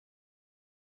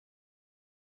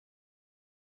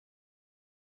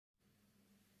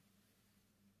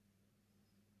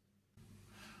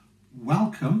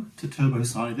Welcome to Turbo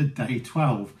Cider Day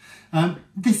 12.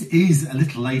 This is a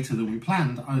little later than we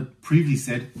planned. I previously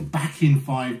said back in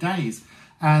 5 days,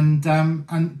 and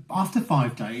after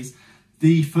 5 days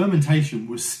the fermentation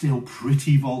was still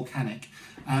pretty volcanic,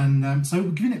 and so we're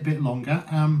giving it a bit longer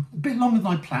than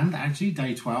I planned actually,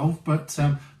 day 12, but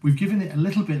we've given it a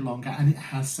little bit longer and it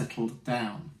has settled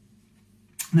down.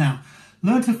 Now,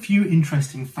 learned a few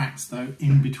interesting facts though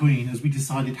in between as we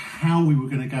decided how we were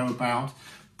going to go about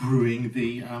brewing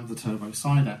the Turbo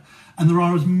Cider. And there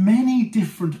are as many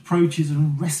different approaches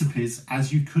and recipes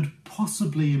as you could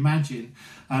possibly imagine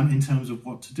in terms of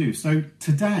what to do. So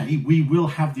today we will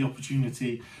have the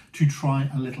opportunity to try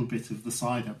a little bit of the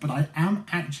cider, but I am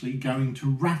actually going to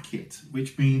rack it,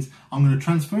 which means I'm going to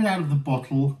transfer it out of the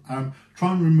bottle,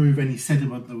 try and remove any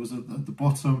sediment that was at the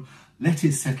bottom, let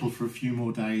it settle for a few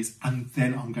more days, and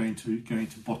then I'm going to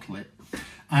bottle it.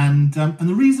 And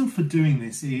the reason for doing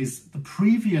this is the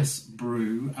previous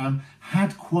brew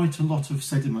had quite a lot of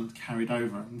sediment carried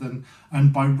over,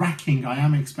 and by racking I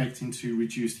am expecting to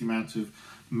reduce the amount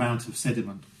of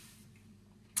sediment.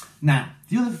 Now,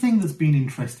 the other thing that's been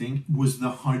interesting was the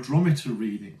hydrometer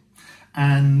reading.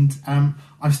 And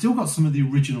I've still got some of the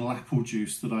original apple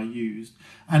juice that I used,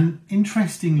 and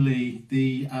interestingly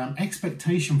the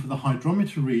expectation for the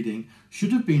hydrometer reading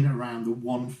should have been around the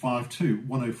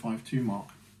 1052 mark,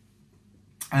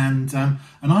 and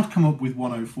I'd come up with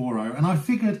 1040, and I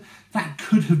figured that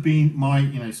could have been my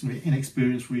sort of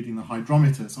inexperience reading the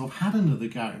hydrometer. So I've had another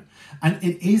go, and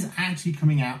it is actually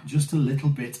coming out just a little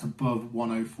bit above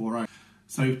 1040.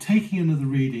 So taking another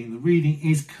reading, the reading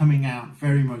is coming out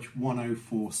very much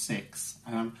 1046,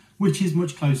 which is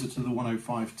much closer to the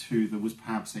 1052 that was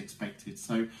perhaps expected.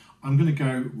 So I'm going to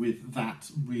go with that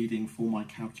reading for my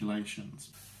calculations.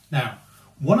 Now,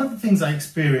 one of the things I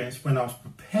experienced when I was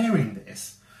preparing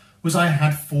this was I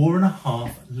had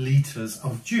 4.5 litres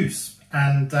of juice.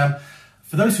 And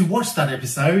for those who watched that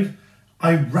episode,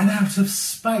 I ran out of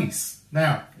space.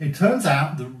 Now, it turns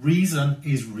out the reason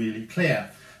is really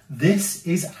clear. This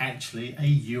is actually a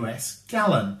US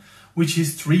gallon, which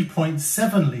is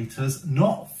 3.7 litres,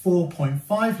 not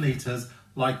 4.5 litres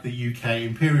like the UK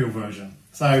Imperial version.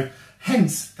 So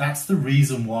hence, that's the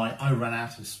reason why I ran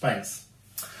out of space.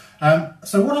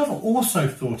 So what I've also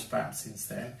thought about since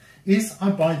then is I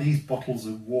buy these bottles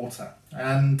of water.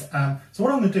 And so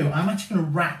what I'm going to do, I'm actually going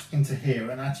to rack into here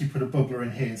and actually put a bubbler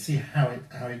in here and see how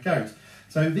it goes.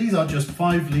 So these are just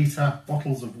 5 litre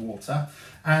bottles of water.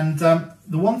 And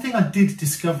the one thing I did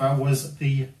discover was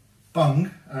the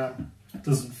bung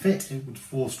doesn't fit, it would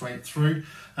fall straight through.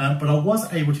 But I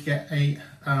was able to get a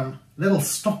little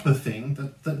stopper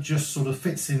thing that just sort of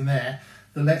fits in there,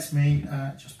 that lets me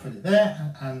just put it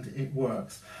there and it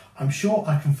works. I'm sure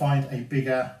I can find a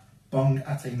bigger bung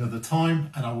at another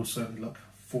time, and I will certainly look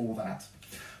for that.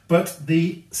 But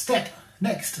the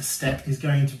next step is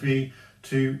going to be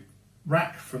to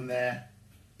rack from there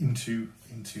into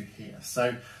here.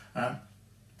 So I'm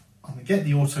going to get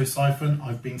the auto siphon.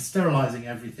 I've been sterilising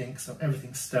everything, so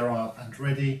everything's sterile and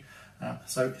ready.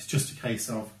 So it's just a case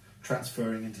of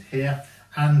transferring into here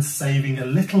and saving a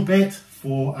little bit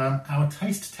for our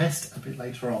taste test a bit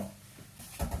later on.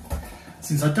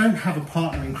 Since I don't have a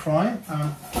partner in crime,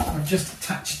 I've just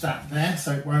attached that there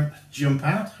so it won't jump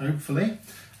out, hopefully.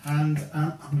 And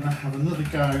I'm going to have another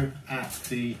go at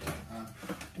the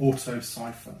auto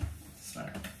siphon. So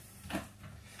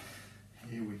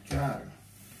here we go.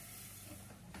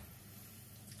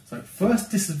 So first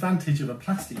disadvantage of a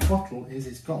plastic bottle is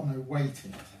it's got no weight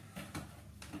in it.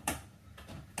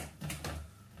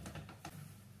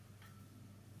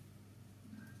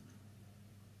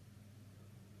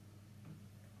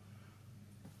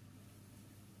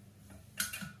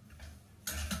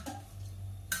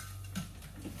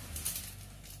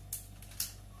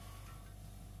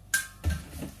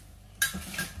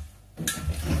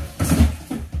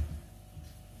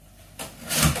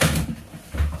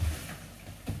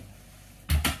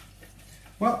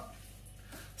 Well,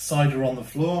 cider on the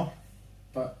floor,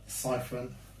 but the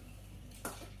siphon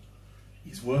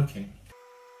is working.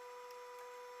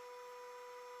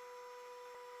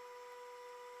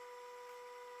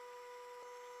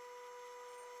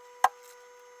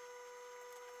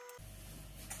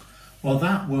 Well,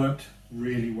 that worked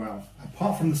really well.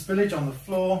 Apart from the spillage on the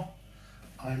floor,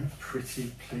 I'm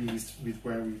pretty pleased with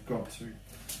where we've got to.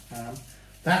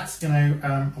 That's going to,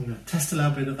 I'm going to test a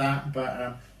little bit of that,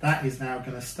 but that is now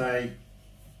going to stay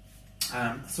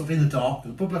sort of in the dark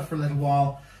with a bubbler for a little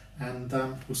while, and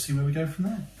we'll see where we go from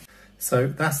there. So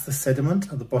that's the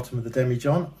sediment at the bottom of the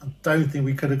demijohn. I don't think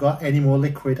we could have got any more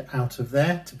liquid out of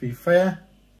there, to be fair.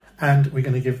 And we're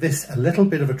going to give this a little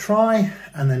bit of a try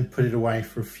and then put it away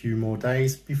for a few more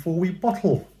days before we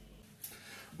bottle.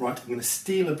 Right, I'm going to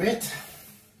steal a bit.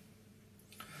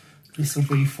 This will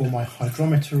be for my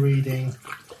hydrometer reading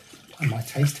and my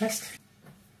taste test.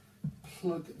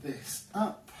 Plug this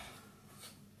up.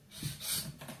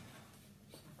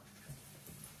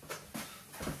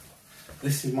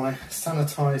 This is my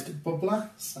sanitised bubbler,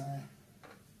 so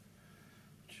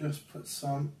just put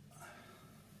some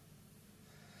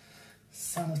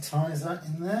sanitizer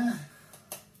in there.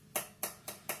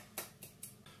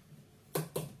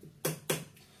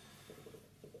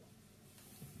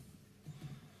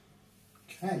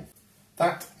 Okay,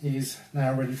 that is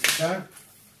now ready to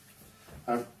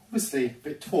go. Obviously a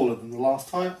bit taller than the last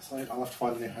time, so I'll have to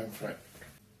find a new home for it.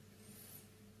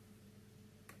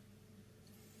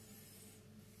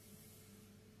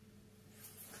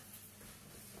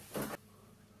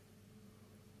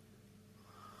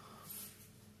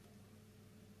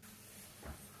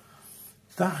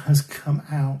 That has come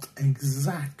out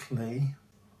exactly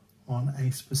on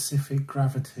a specific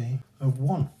gravity of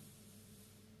 1.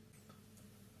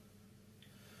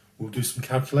 We'll do some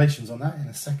calculations on that in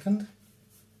a second.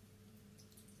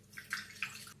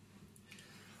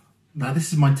 Now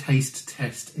this is my taste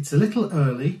test. It's a little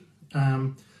early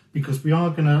because we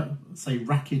are going to, say,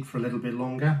 rack it for a little bit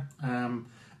longer and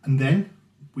then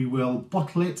we will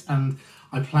bottle it, and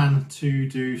I plan to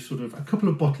do sort of a couple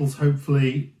of bottles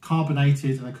hopefully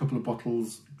carbonated and a couple of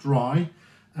bottles dry.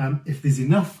 If there's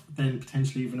enough, then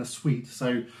potentially even a sweet.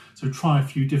 So try a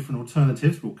few different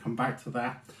alternatives. We'll come back to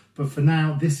that. But for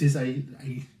now, this is a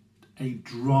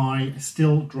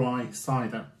still dry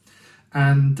cider.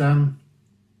 And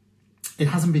it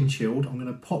hasn't been chilled. I'm going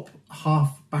to pop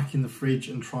half back in the fridge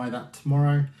and try that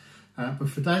tomorrow. But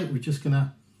for today, we're just going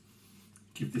to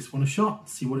give this one a shot,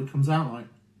 see what it comes out like.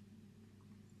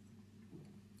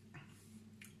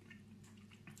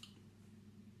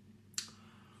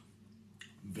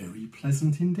 Very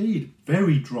pleasant indeed.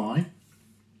 Very dry.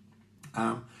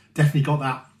 Definitely got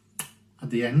that at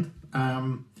the end.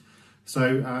 And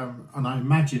I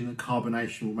imagine that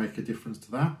carbonation will make a difference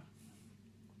to that.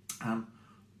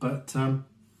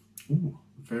 Ooh,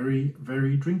 very,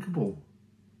 very drinkable.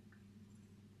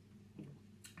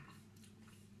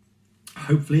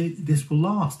 Hopefully this will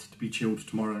last to be chilled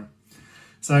tomorrow.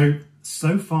 So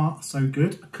far so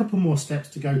good. A couple more steps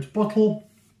to go to bottle,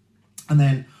 and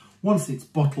then once it's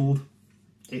bottled,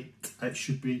 it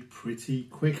should be pretty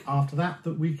quick after that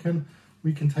we can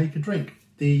take a drink.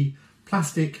 The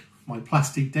plastic, my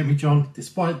plastic demijohn,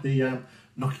 despite the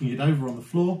knocking it over on the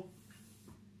floor,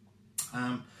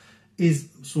 is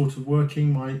sort of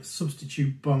working. My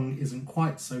substitute bung isn't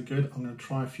quite so good. I'm going to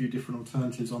try a few different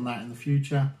alternatives on that in the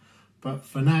future. But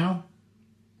for now,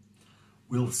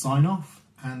 we'll sign off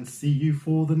and see you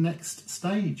for the next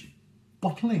stage,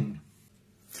 bottling.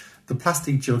 The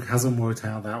plastic jug hasn't worked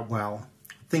out that well.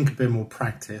 I think a bit more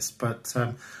practice, but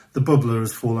the bubbler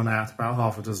has fallen out about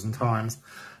half a dozen times.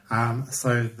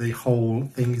 So the whole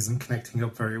thing isn't connecting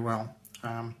up very well.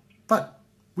 But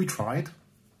we tried.